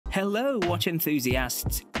Hello, watch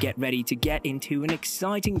enthusiasts! Get ready to get into an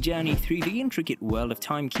exciting journey through the intricate world of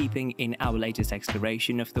timekeeping in our latest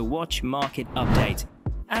exploration of the watch market update.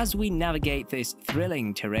 As we navigate this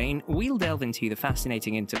thrilling terrain, we'll delve into the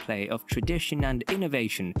fascinating interplay of tradition and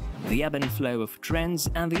innovation, the ebb and flow of trends,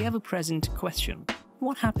 and the ever-present question: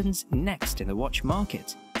 what happens next in the watch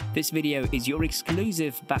market? This video is your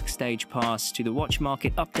exclusive backstage pass to the watch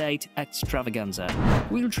market update extravaganza.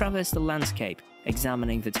 We'll traverse the landscape,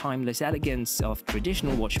 examining the timeless elegance of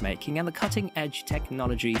traditional watchmaking and the cutting-edge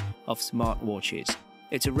technology of smartwatches.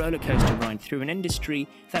 It's a rollercoaster ride through an industry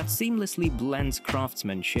that seamlessly blends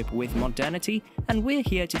craftsmanship with modernity, and we're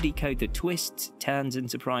here to decode the twists, turns,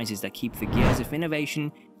 and surprises that keep the gears of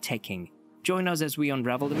innovation ticking. Join us as we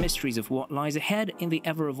unravel the mysteries of what lies ahead in the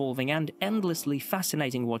ever-evolving and endlessly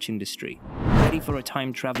fascinating watch industry. Ready for a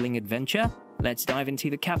time-traveling adventure? Let's dive into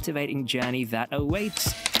the captivating journey that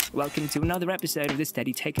awaits. Welcome to another episode of The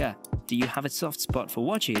Steady Ticker. Do you have a soft spot for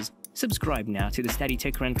watches? Subscribe now to The Steady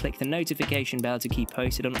Ticker and click the notification bell to keep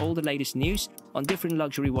posted on all the latest news on different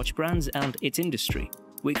luxury watch brands and its industry.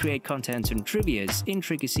 We create content on trivias,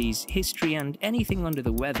 intricacies, history, and anything under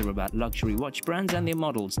the weather about luxury watch brands and their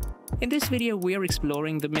models. In this video, we are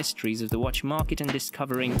exploring the mysteries of the watch market and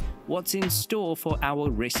discovering what's in store for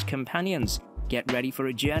our wrist companions. Get ready for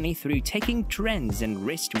a journey through taking trends and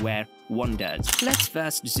wristwear wonders. Let's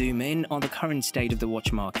first zoom in on the current state of the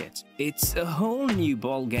watch market. It's a whole new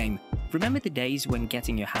ballgame. Remember the days when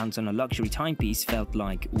getting your hands on a luxury timepiece felt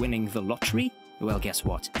like winning the lottery? Well, guess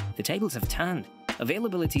what? The tables have turned.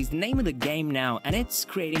 Availability is the name of the game now, and it's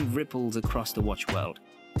creating ripples across the watch world.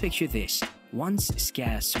 Picture this. Once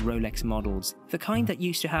scarce Rolex models, the kind that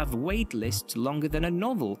used to have wait lists longer than a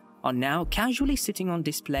novel, are now casually sitting on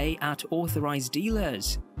display at authorized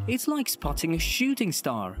dealers. It's like spotting a shooting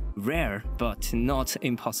star. Rare, but not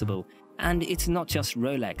impossible. And it's not just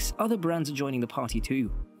Rolex, other brands are joining the party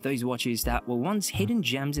too. Those watches that were once hidden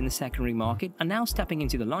gems in the secondary market are now stepping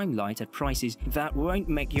into the limelight at prices that won't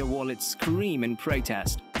make your wallet scream in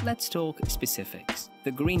protest. Let's talk specifics. The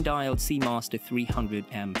green-dialed Seamaster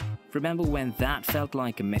 300M. Remember when that felt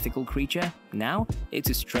like a mythical creature? Now, it's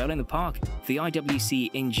a stroll in the park. The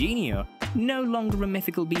IWC Ingenieur, no longer a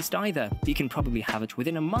mythical beast either. You can probably have it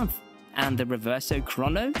within a month. And the Reverso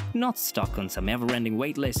Chrono? Not stuck on some ever-ending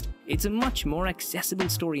waitlist. It's a much more accessible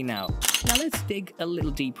story now. Now let's dig a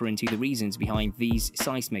little deeper into the reasons behind these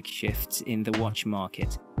seismic shifts in the watch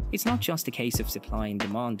market. It's not just a case of supply and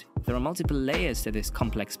demand. There are multiple layers to this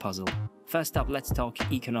complex puzzle. First up, let's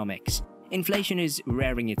talk economics. Inflation is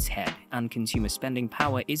rearing its head, and consumer spending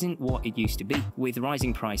power isn't what it used to be. With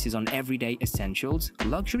rising prices on everyday essentials,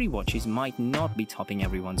 luxury watches might not be topping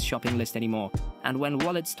everyone's shopping list anymore. And when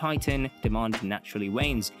wallets tighten, demand naturally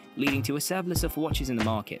wanes, leading to a surplus of watches in the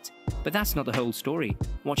market. But that's not the whole story.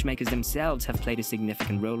 Watchmakers themselves have played a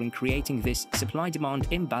significant role in creating this supply-demand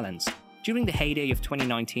imbalance. During the heyday of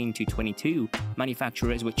 2019 to 22,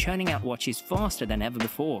 manufacturers were churning out watches faster than ever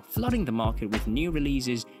before, flooding the market with new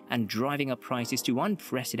releases and driving up prices to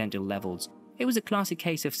unprecedented levels. It was a classic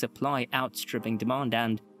case of supply outstripping demand,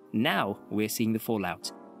 and now we're seeing the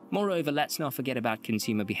fallout. Moreover, let's not forget about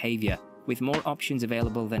consumer behavior. With more options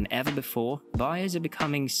available than ever before, buyers are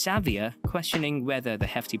becoming savvier, questioning whether the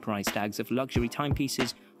hefty price tags of luxury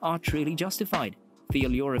timepieces are truly justified. The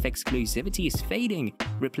allure of exclusivity is fading,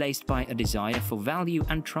 replaced by a desire for value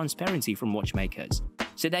and transparency from watchmakers.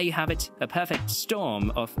 So there you have it, a perfect storm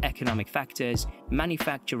of economic factors,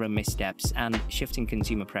 manufacturer missteps, and shifting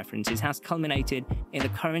consumer preferences has culminated in the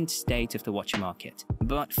current state of the watch market.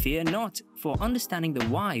 But fear not, for understanding the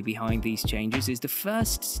why behind these changes is the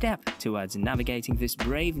first step towards navigating this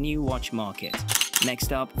brave new watch market.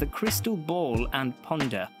 Next up, the crystal ball and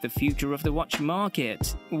ponder the future of the watch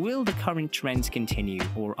market. Will the current trends continue,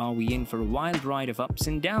 or are we in for a wild ride of ups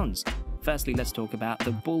and downs? Firstly, let's talk about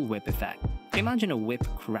the bullwhip effect. Imagine a whip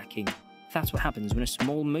cracking. That's what happens when a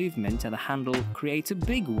small movement at the handle creates a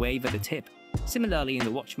big wave at the tip. Similarly, in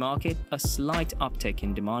the watch market, a slight uptick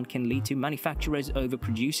in demand can lead to manufacturers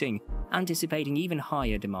overproducing, anticipating even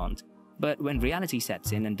higher demand. But when reality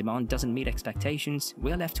sets in and demand doesn't meet expectations,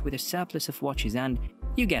 we're left with a surplus of watches and,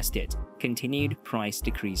 you guessed it, continued price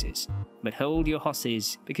decreases. But hold your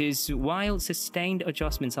horses, because while sustained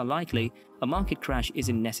adjustments are likely, a market crash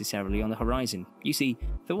isn't necessarily on the horizon. You see,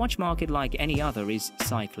 the watch market, like any other, is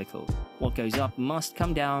cyclical. What goes up must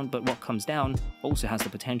come down, but what comes down also has the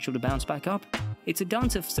potential to bounce back up. It's a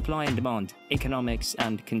dance of supply and demand, economics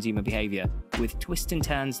and consumer behavior, with twists and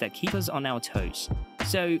turns that keep us on our toes.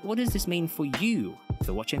 So what does this mean for you,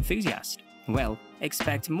 the watch enthusiast? Well,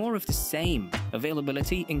 expect more of the same.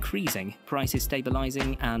 Availability increasing, prices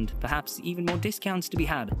stabilizing, and perhaps even more discounts to be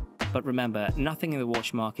had. But remember, nothing in the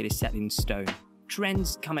watch market is set in stone.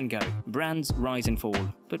 Trends come and go, brands rise and fall,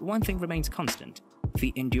 but one thing remains constant: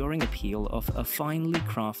 the enduring appeal of a finely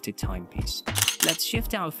crafted timepiece. Let's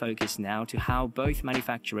shift our focus now to how both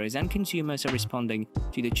manufacturers and consumers are responding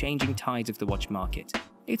to the changing tides of the watch market.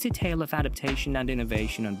 It's a tale of adaptation and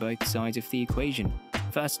innovation on both sides of the equation.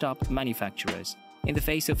 First up, manufacturers. In the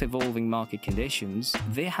face of evolving market conditions,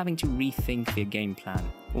 they're having to rethink their game plan.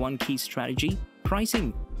 One key strategy: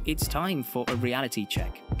 pricing. It's time for a reality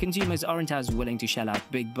check. Consumers aren't as willing to shell out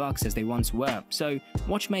big bucks as they once were, so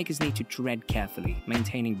watchmakers need to tread carefully,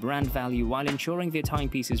 maintaining brand value while ensuring their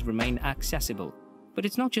timepieces remain accessible. But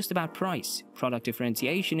it's not just about price. Product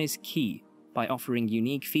differentiation is key. By offering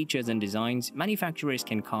unique features and designs, manufacturers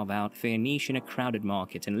can carve out their niche in a crowded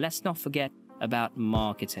market. And let's not forget about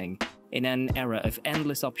marketing. In an era of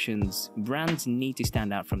endless options, brands need to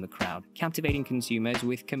stand out from the crowd, captivating consumers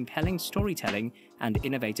with compelling storytelling and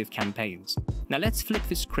innovative campaigns. Now let's flip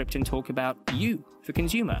the script and talk about you, the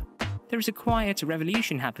consumer. There is a quiet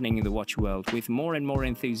revolution happening in the watch world, with more and more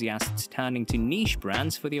enthusiasts turning to niche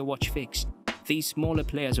brands for their watch fix. These smaller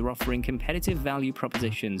players are offering competitive value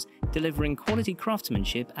propositions, delivering quality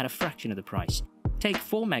craftsmanship at a fraction of the price. Take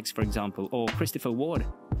Formex, for example, or Christopher Ward.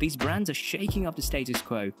 These brands are shaking up the status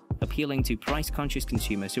quo, appealing to price-conscious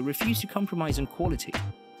consumers who refuse to compromise on quality.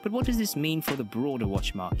 But what does this mean for the broader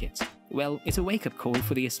watch market? Well, it's a wake-up call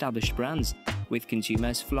for the established brands. With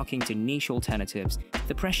consumers flocking to niche alternatives,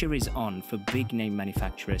 the pressure is on for big-name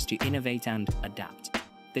manufacturers to innovate and adapt.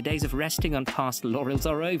 The days of resting on past laurels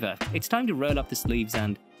are over. It's time to roll up the sleeves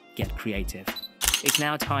and get creative. It's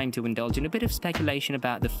now time to indulge in a bit of speculation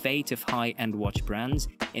about the fate of high-end watch brands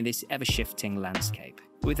in this ever-shifting landscape.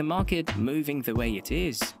 With the market moving the way it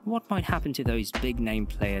is, what might happen to those big-name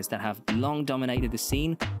players that have long dominated the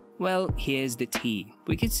scene? Well, here's the tea.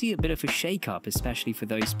 We could see a bit of a shake-up, especially for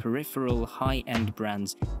those peripheral, high-end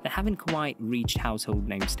brands that haven't quite reached household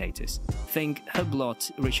name status. Think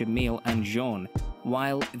Hublot, Richard Mille, and Jean.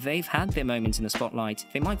 While they've had their moments in the spotlight,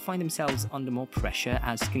 they might find themselves under more pressure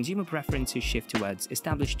as consumer preferences shift towards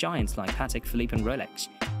established giants like Patek Philippe and Rolex.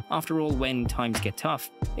 After all, when times get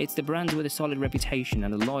tough, it's the brands with a solid reputation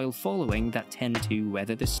and a loyal following that tend to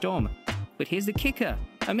weather the storm. But here's the kicker.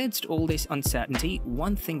 Amidst all this uncertainty,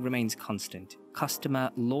 one thing remains constant: customer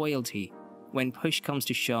loyalty. When push comes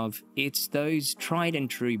to shove, it's those tried and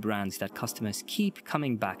true brands that customers keep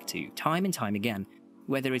coming back to time and time again.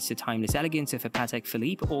 Whether it's the timeless elegance of a Patek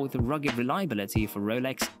Philippe or the rugged reliability of a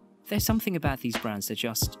Rolex, there's something about these brands that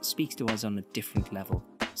just speaks to us on a different level.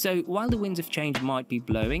 So while the winds of change might be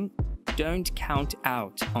blowing, don't count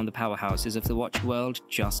out on the powerhouses of the watch world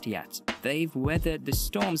just yet. They've weathered the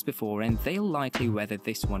storms before, and they'll likely weather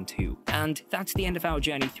this one too. And that's the end of our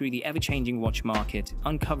journey through the ever-changing watch market,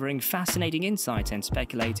 uncovering fascinating insights and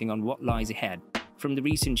speculating on what lies ahead. From the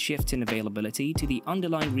recent shifts in availability to the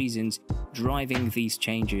underlying reasons driving these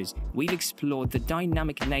changes, we've explored the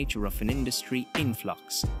dynamic nature of an industry in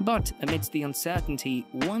flux. But amidst the uncertainty,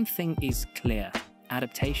 one thing is clear: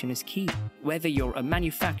 adaptation is key. Whether you're a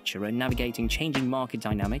manufacturer navigating changing market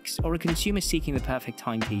dynamics or a consumer seeking the perfect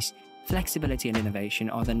timepiece, flexibility and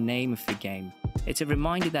innovation are the name of the game. It's a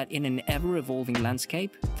reminder that in an ever-evolving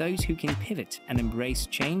landscape, those who can pivot and embrace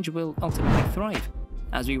change will ultimately thrive.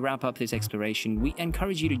 As we wrap up this exploration, we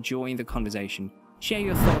encourage you to join the conversation. Share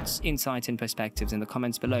your thoughts, insights, and perspectives in the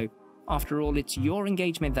comments below. After all, it's your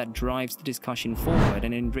engagement that drives the discussion forward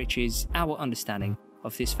and enriches our understanding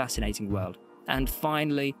of this fascinating world. And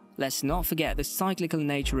finally, let's not forget the cyclical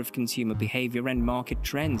nature of consumer behavior and market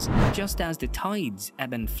trends. Just as the tides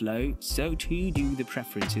ebb and flow, so too do the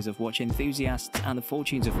preferences of watch enthusiasts and the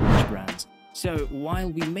fortunes of watch brands. So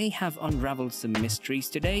while we may have unraveled some mysteries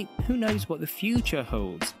today, who knows what the future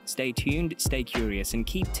holds? Stay tuned, stay curious, and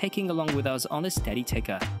keep ticking along with us on the Steady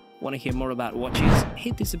Ticker. Want to hear more about watches?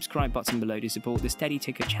 Hit the subscribe button below to support the Steady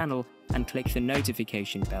Ticker channel and click the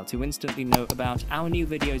notification bell to instantly know about our new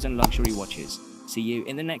videos on luxury watches. See you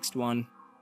in the next one.